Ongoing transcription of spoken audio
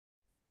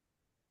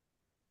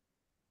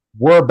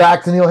We're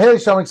back to Neil Haley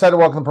Show. I'm excited to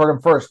welcome the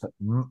program first.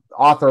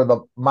 Author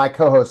of my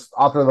co-host,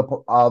 author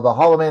of the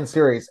Hollow Man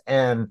series,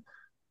 and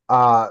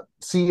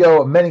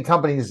CEO of many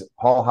companies.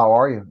 Paul, how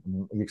are you?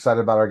 You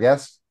excited about our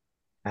guest?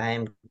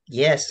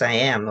 Yes, I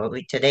am.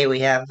 Today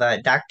we have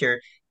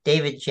Dr.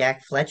 David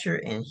Jack Fletcher,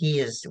 and he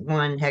is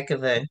one heck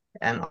of an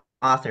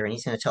author, and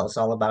he's going to tell us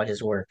all about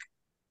his work.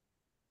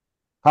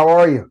 How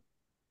are you?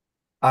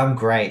 I'm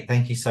great.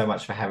 Thank you so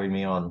much for having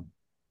me on.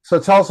 So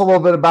tell us a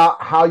little bit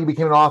about how you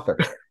became an author.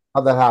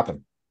 How'd that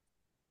happen?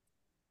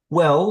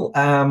 Well,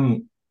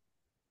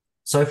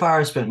 so far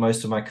I've spent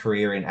most of my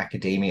career in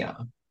academia.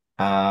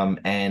 But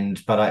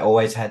I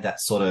always had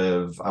that sort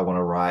of I want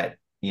to write,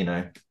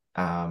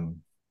 um,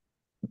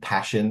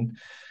 passion.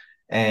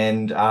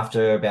 And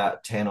after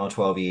about 10 or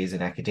 12 years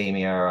in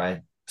academia,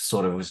 I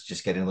sort of was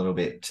just getting a little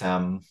bit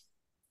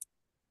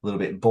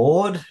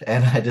bored,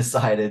 and I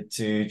decided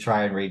to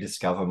try and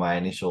rediscover my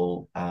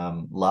initial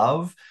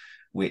love,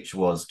 which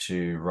was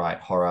to write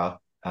horror.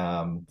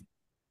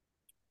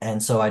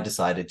 And so I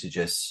decided to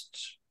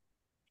just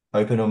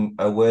open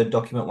a Word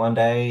document one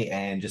day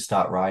and just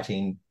start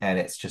writing, and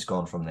it's just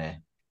gone from there.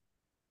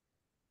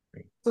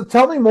 So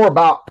tell me more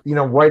about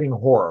writing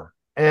horror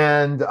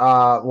and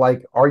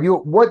like, are you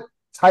what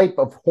type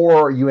of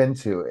horror are you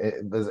into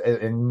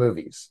in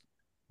movies?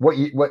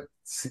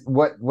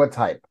 What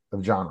type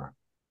of genre?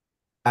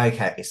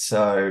 Okay,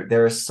 so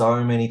there are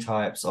so many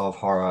types of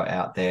horror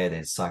out there.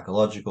 There's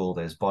psychological,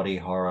 there's body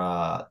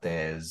horror,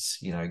 there's,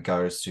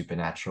 ghost,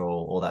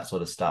 supernatural, all that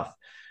sort of stuff.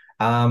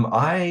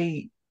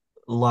 I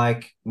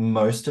like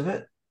most of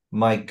it.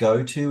 My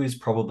go-to is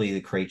probably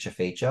the creature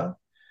feature.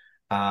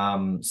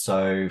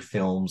 So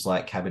films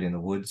like Cabin in the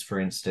Woods, for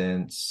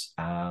instance,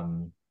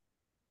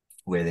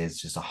 where there's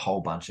just a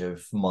whole bunch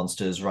of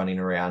monsters running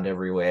around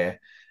everywhere.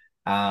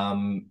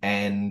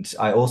 And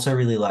I also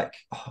really like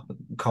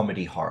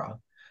comedy horror.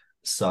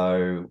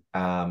 So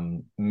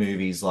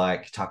movies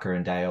like Tucker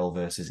and Dale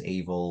versus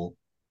Evil,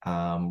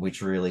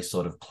 which really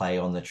sort of play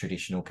on the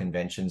traditional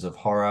conventions of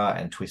horror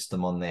and twist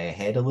them on their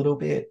head a little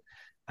bit.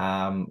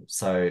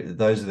 So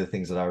those are the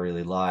things that I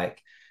really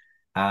like.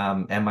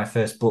 And my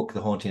first book,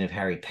 The Haunting of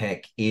Harry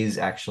Peck, is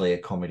actually a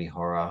comedy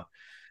horror.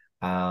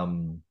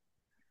 Um,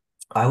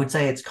 I would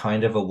say it's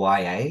kind of a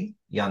YA,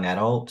 young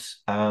adult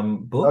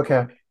book.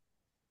 Okay.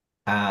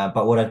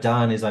 But what I've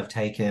done is I've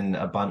taken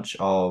a bunch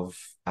of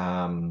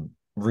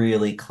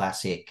really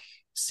classic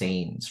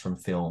scenes from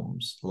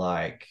films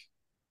like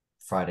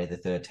Friday the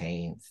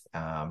 13th,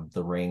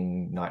 The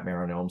Ring,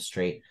 Nightmare on Elm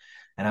Street,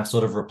 and I've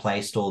sort of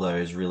replaced all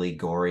those really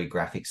gory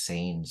graphic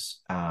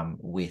scenes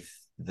with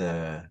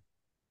the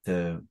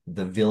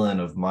villain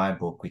of my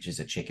book, which is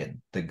a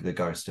chicken, the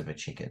ghost of a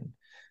chicken.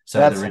 So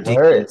the That's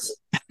hilarious.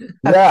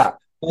 ridiculous. Yeah.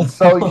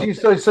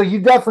 So you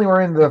definitely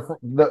were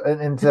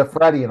into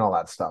Freddy and all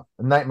that stuff.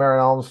 Nightmare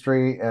on Elm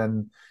Street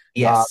and uh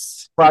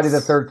Yes, Friday the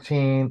yes.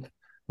 13th.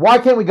 Why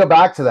can't we go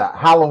back to that?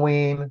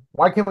 Halloween.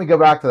 Why can't we go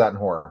back to that in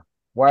horror?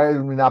 Why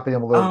have we not been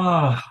able to?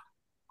 Ah,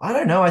 I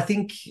don't know. I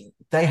think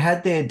they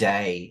had their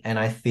day, and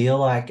I feel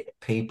like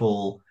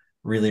people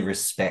really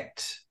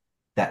respect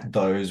that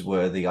those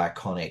were the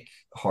iconic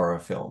horror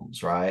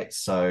films, right?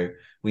 So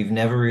we've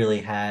never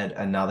really had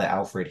another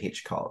Alfred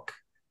Hitchcock,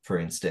 for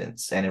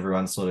instance, and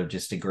everyone sort of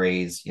just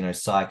agrees,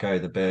 Psycho,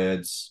 The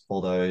Birds, all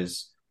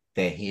those,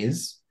 they're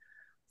his.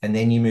 And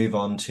then you move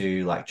on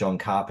to like John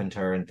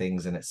Carpenter and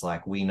things, and it's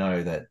like we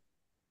know that,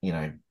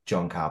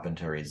 John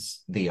Carpenter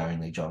is the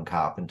only John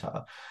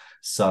Carpenter.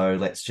 So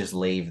let's just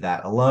leave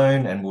that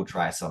alone and we'll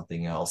try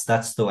something else.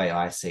 That's the way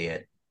I see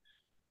it.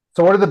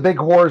 So what are the big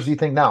horrors you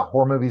think now?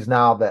 Horror movies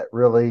now that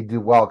really do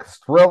well? Because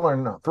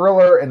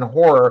thriller and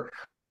horror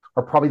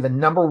are probably the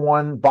number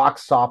one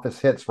box office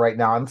hits right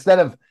now. Instead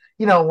of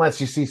unless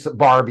you see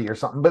Barbie or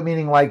something, but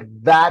meaning like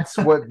that's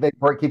what they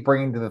keep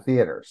bringing to the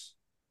theaters.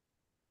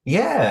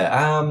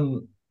 Yeah.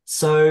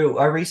 So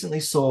I recently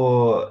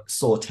saw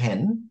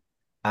 10,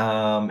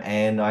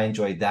 and I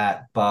enjoyed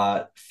that.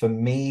 But for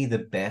me, the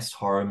best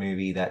horror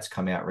movie that's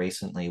come out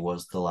recently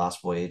was The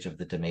Last Voyage of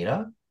the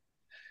Demeter,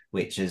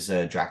 which is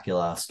a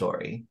Dracula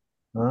story.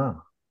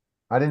 Oh,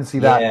 I didn't see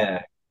that.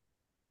 Yeah.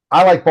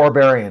 I like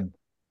Barbarian.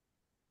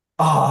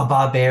 Oh,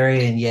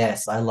 Barbarian.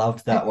 Yes, I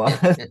loved that one.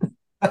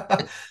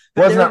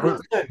 But Wasn't there's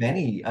that? so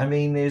many. I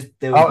mean, there was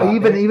Oh,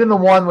 even Barbarian, even the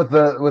one with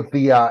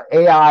the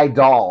AI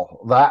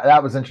doll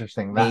that was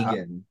interesting. That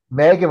Megan.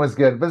 Megan was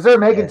good. But is there a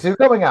Megan Yes, two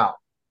coming out?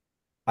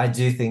 I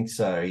do think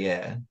so.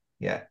 Yeah,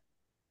 yeah.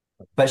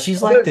 But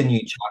she's Oh, like the new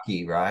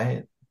Chucky,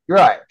 right? you're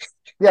right.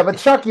 Yeah, but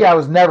Chucky I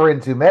was never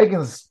into.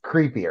 Megan's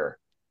creepier.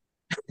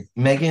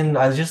 Megan,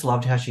 I just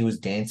loved how she was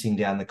dancing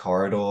down the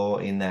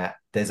corridor in that.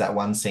 There's that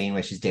one scene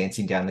where she's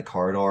dancing down the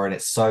corridor, and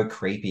it's so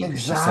creepy because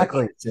she's so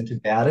Exactly. innocent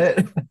about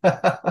it.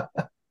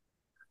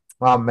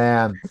 Oh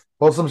man.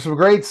 Well, some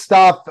great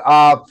stuff.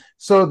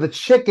 So the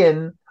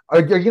chicken. Are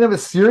you gonna have a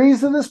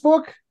series in this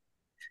book?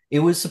 It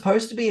was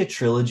supposed to be a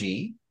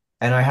trilogy,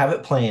 and I have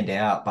it planned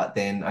out, but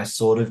then I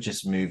sort of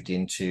just moved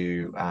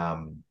into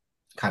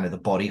kind of the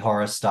body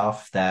horror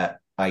stuff that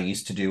I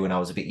used to do when I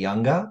was a bit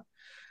younger.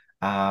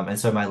 And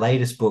so my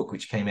latest book,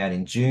 which came out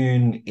in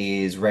June,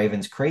 is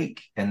Raven's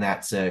Creek, and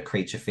that's a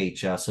creature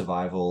feature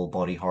survival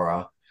body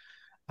horror.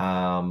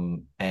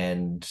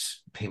 And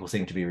people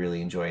seem to be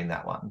really enjoying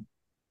that one.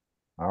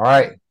 All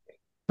right.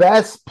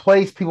 Best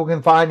place people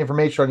can find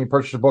information on you,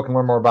 purchase a book, and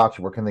learn more about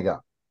you. Where can they go?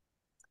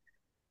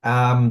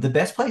 The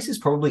best place is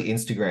probably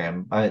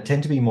Instagram. I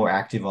tend to be more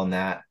active on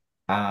that.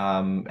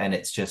 And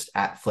it's just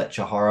at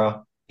Fletcher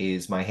Horror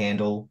is my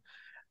handle.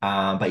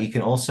 But you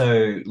can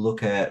also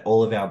look at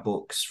all of our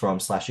books from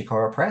Slashic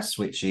Horror Press,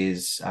 which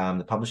is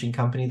the publishing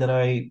company that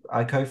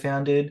I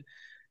co-founded.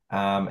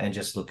 And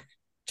just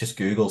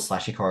Google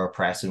Slashic Horror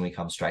Press and we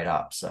come straight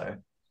up. So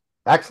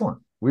excellent.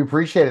 We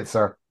appreciate it,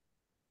 sir.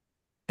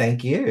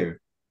 Thank you.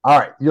 All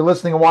right. You're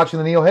listening and watching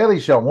The Neil Haley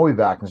Show. We'll be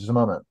back in just a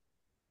moment.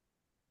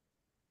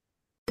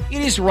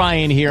 It is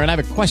Ryan here, and I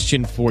have a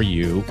question for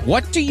you.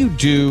 What do you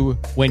do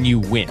when you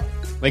win?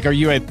 Like, are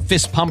you a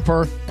fist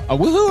pumper, a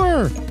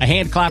woohooer, a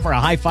hand clapper, a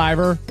high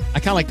fiver? I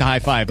kind of like the high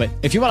five, but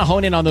if you want to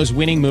hone in on those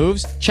winning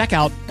moves, check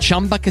out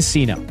Chumba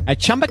Casino. At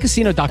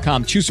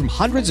ChumbaCasino.com, choose from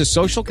hundreds of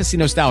social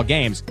casino-style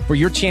games for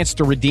your chance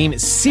to redeem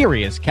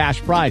serious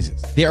cash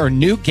prizes. There are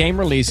new game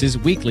releases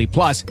weekly,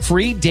 plus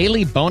free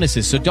daily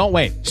bonuses, so don't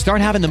wait. Start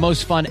having the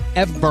most fun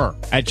ever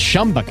at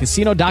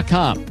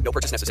ChumbaCasino.com. No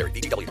purchase necessary.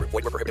 VGW Group.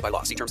 Void where prohibited by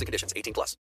law. See terms and conditions. 18+.